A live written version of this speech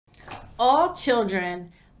all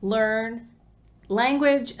children learn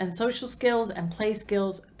language and social skills and play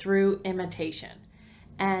skills through imitation.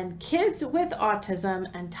 And kids with autism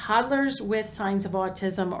and toddlers with signs of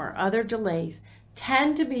autism or other delays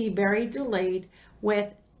tend to be very delayed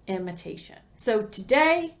with imitation. So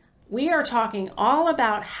today we are talking all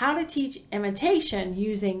about how to teach imitation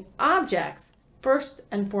using objects first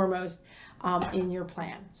and foremost in your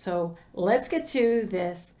plan. So let's get to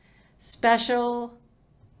this special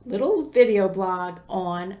little video blog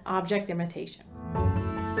on object imitation.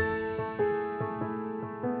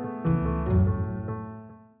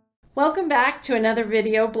 Welcome back to another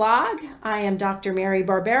video blog. I am Dr. Mary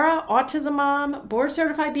Barbera, autism mom, board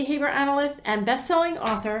certified behavior analyst, and best-selling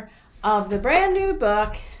author of the brand new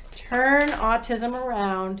book, Turn Autism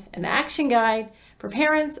Around, an action guide for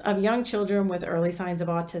parents of young children with early signs of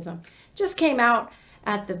autism. Just came out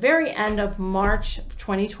at the very end of March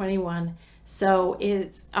 2021. So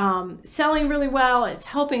it's selling really well. It's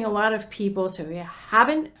helping a lot of people. So if you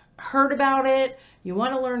haven't heard about it, you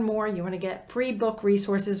want to learn more, you want to get free book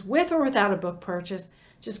resources with or without a book purchase,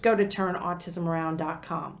 just go to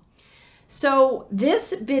turnautismaround.com. So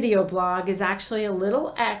this video blog is actually a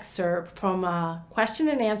little excerpt from a question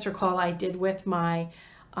and answer call I did with my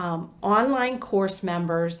online course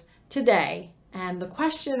members today. And the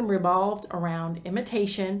question revolved around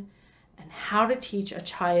imitation and how to teach a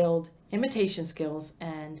child imitation skills.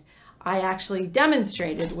 And I actually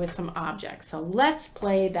demonstrated with some objects. So let's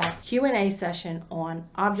play that Q&A session on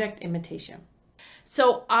object imitation.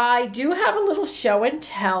 So I do have a little show and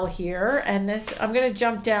tell here, and this I'm going to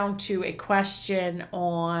jump down to a question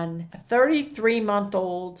on a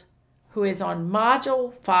 33-month-old who is on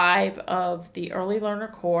module 5 of the early learner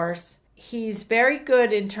course. He's very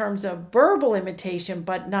good in terms of verbal imitation,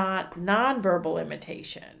 but not nonverbal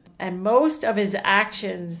imitation. And most of his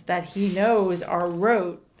actions that he knows are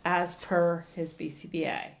rote as per his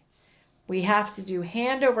BCBA. We have to do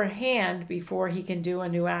hand over hand before he can do a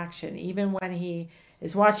new action. Even when he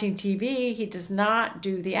is watching TV, he does not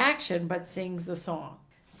do the action, but sings the song.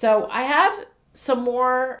 So I have some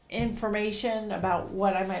more information about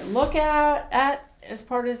what I might look at as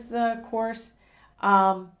part of the course.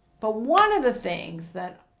 But one of the things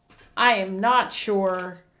that I am not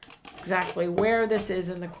sure exactly where this is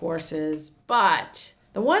in the courses, but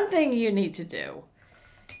the one thing you need to do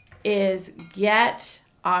is get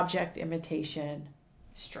object imitation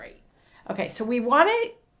straight. Okay, so we want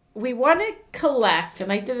to collect,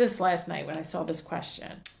 and I did this last night when I saw this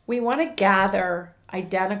question. We want to gather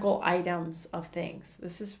identical items of things.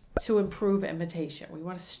 This is to improve imitation. We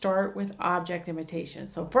want to start with object imitation.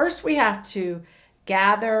 So first we have to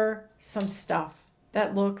gather some stuff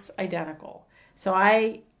that looks identical. So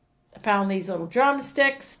I found these little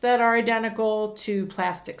drumsticks that are identical to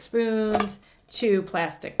plastic spoons, to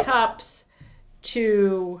plastic cups,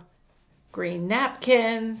 to green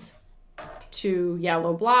napkins, to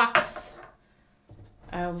yellow blocks.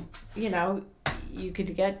 You know, you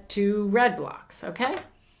could get 2 red blocks, okay?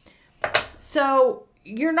 So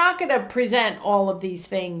you're not going to present all of these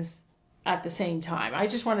things at the same time. I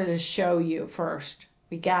just wanted to show you first.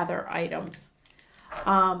 We gather items.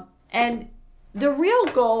 And the real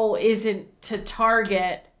goal isn't to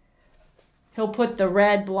target, he'll put the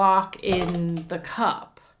red block in the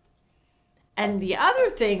cup. And the other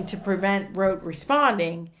thing to prevent rote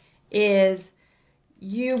responding is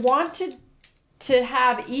you want to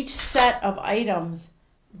have each set of items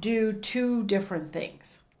do 2 different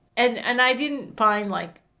things. And I didn't find,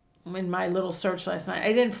 like, in my little search last night,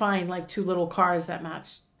 I didn't find like 2 little cars that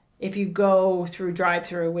matched. If you go through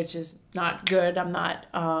drive-through, which is not good, I'm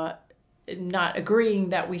not agreeing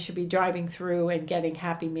that we should be driving through and getting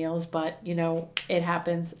Happy Meals, but you know, it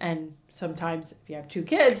happens. And sometimes if you have 2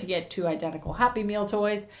 kids, you get 2 identical Happy Meal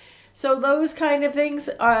toys. So those kind of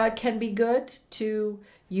things can be good to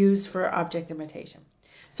use for object imitation.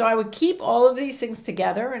 So I would keep all of these things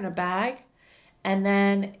together in a bag, and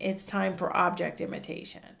then it's time for object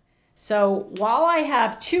imitation. So while I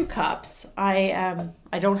have 2 cups, I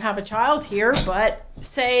don't have a child here, but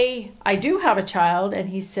say I do have a child and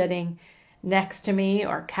he's sitting next to me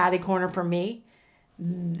or catty corner from me.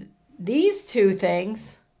 These 2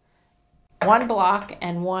 things, 1 block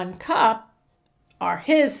and 1 cup, are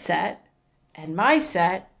his set, and my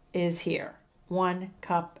set is here. 1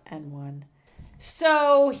 cup and 1.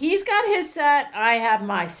 So he's got his set, I have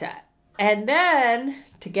my set. And then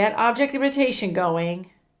to get object imitation going,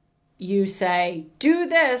 you say, do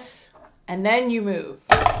this, and then you move.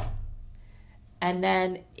 And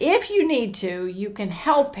then if you need to, you can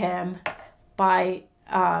help him by,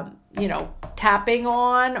 tapping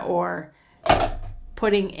on or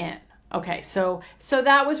putting in. Okay, so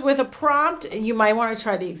that was with a prompt. You might want to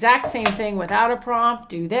try the exact same thing without a prompt.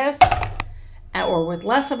 Do this, or with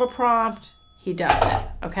less of a prompt, he does it.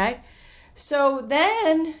 Okay, so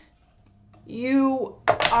then you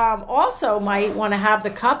also might want to have the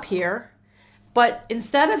cup here, but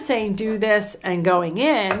instead of saying do this and going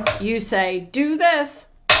in, you say do this.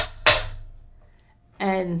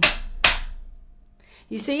 And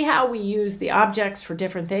you see how we use the objects for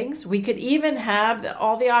different things? We could even have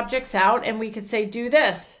all the objects out and we could say, do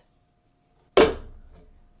this.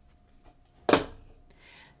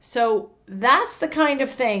 So that's the kind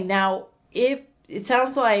of thing. Now, if it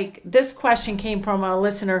sounds like this question came from a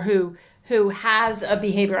listener who has a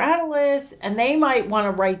behavior analyst, and they might want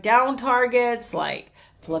to write down targets like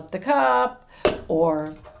flip the cup,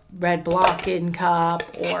 or red block in cup,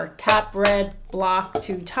 or tap red block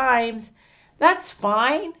 2 times. That's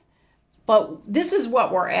fine, but this is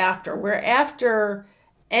what we're after. We're after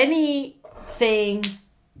anything,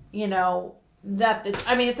 you know,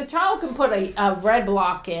 if the child can put a red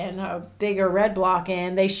block in, a bigger red block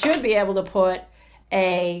in, they should be able to put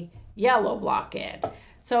a yellow block in.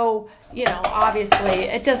 So, you know, obviously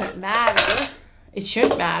it doesn't matter. It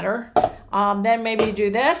shouldn't matter. Then maybe you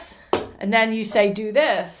do this, and then you say do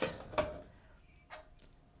this.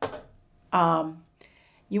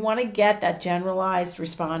 You want to get that generalized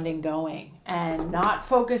responding going and not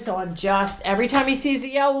focus on just every time he sees the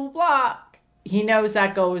yellow block, he knows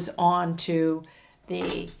that goes on to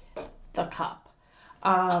the cup.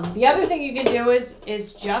 The other thing you can do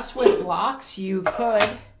is just with blocks, you could,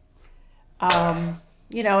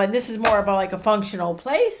 you know, and this is more about like a functional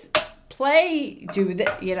play, do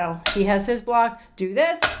that, you know, he has his block, do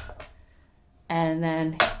this, and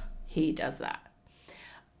then he does that.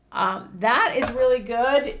 That is really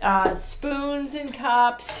good. Spoons and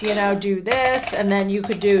cups, you know, do this, and then you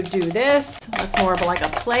could do this. That's more of like a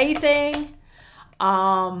play thing.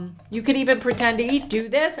 You could even pretend to eat, do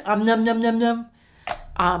this, num num num num.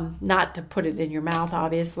 Not to put it in your mouth,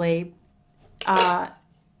 obviously.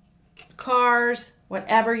 Cars,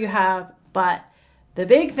 whatever you have, but the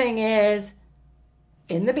big thing is,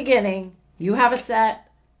 in the beginning, you have a set,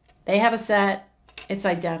 they have a set, it's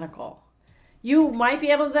identical. You might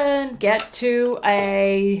be able to then get to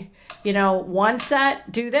a, you know, one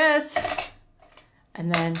set, do this,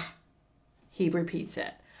 and then he repeats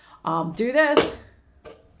it. Do this,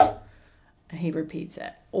 and he repeats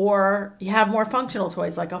it. Or you have more functional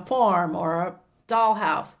toys like a farm or a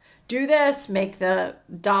dollhouse. Do this, make the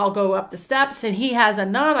doll go up the steps, and he has a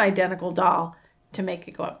non-identical doll to make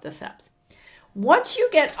it go up the steps. Once you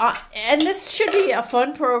get, and this should be a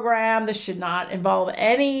fun program, this should not involve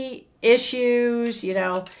any issues, you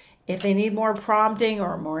know, if they need more prompting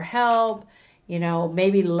or more help, you know,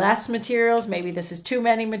 maybe less materials, maybe this is too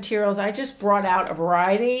many materials. I just brought out a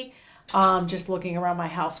variety, just looking around my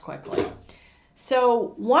house quickly.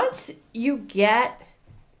 So once you get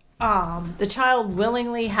the child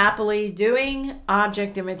willingly, happily doing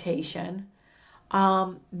object imitation,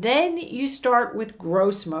 then you start with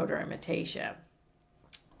gross motor imitation,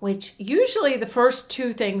 which usually the first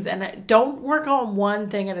 2 things, and don't work on one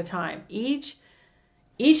thing at a time. Each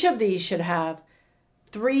of these should have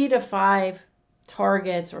 3 to 5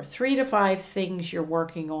 targets or 3 to 5 things you're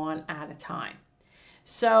working on at a time.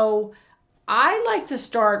 So I like to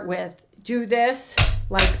start with do this,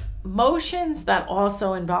 like motions that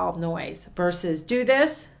also involve noise, versus do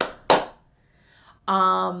this,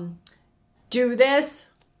 do this,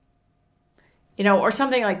 you know, or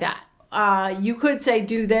something like that. You could say,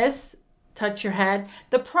 do this, touch your head.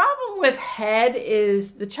 The problem with head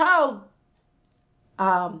is the child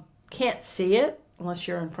can't see it unless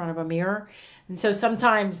you're in front of a mirror. And so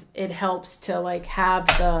sometimes it helps to like have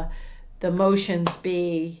the motions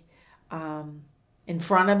be in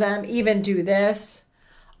front of them, even do this.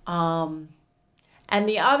 And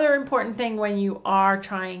the other important thing when you are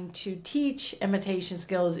trying to teach imitation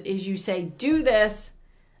skills is you say, do this,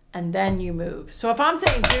 and then you move. So if I'm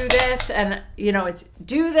saying do this, and you know, it's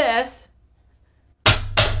do this,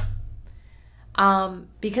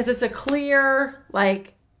 because it's a clear,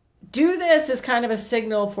 like, do this is kind of a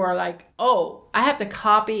signal for like, oh, I have to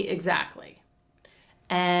copy exactly.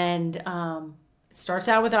 And it starts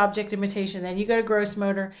out with object imitation, then you go to gross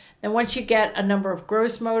motor. Then once you get a number of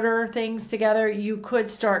gross motor things together, you could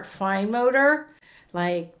start fine motor,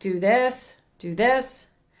 like do this, do this,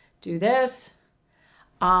 do this.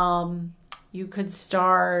 You could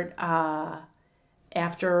start,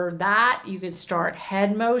 after that, you could start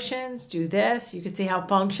head motions, do this. You could see how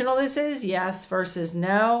functional this is, yes versus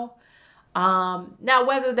no. Now,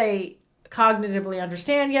 whether they cognitively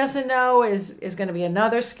understand yes and no is going to be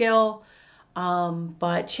another skill.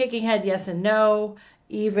 But shaking head, yes and no,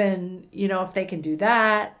 even, if they can do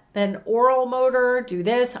that, then oral motor, do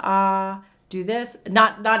this, do this,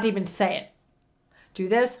 not even say it. Do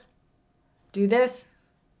this, do this.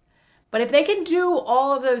 But if they can do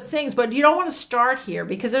all of those things, but you don't want to start here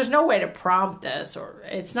because there's no way to prompt this, or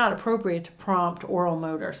it's not appropriate to prompt oral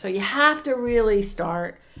motor. So you have to really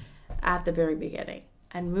start at the very beginning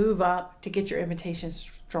and move up to get your imitation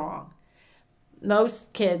strong.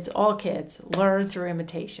 Most kids, all kids, learn through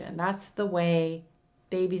imitation. That's the way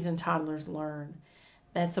babies and toddlers learn.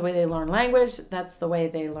 That's the way they learn language. That's the way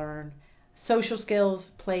they learn social skills,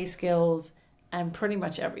 play skills, and pretty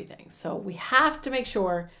much everything. So we have to make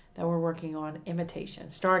sure that we're working on imitation,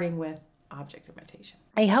 starting with object imitation.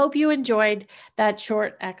 I hope you enjoyed that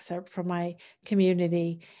short excerpt from my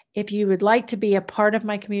community. If you would like to be a part of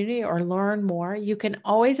my community or learn more, you can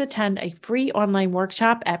always attend a free online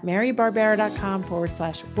workshop at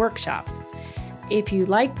marybarbera.com/workshops. If you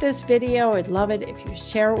like this video, I'd love it if you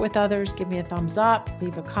share it with others, give me a thumbs up,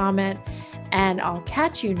 leave a comment, and I'll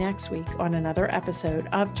catch you next week on another episode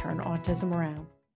of Turn Autism Around.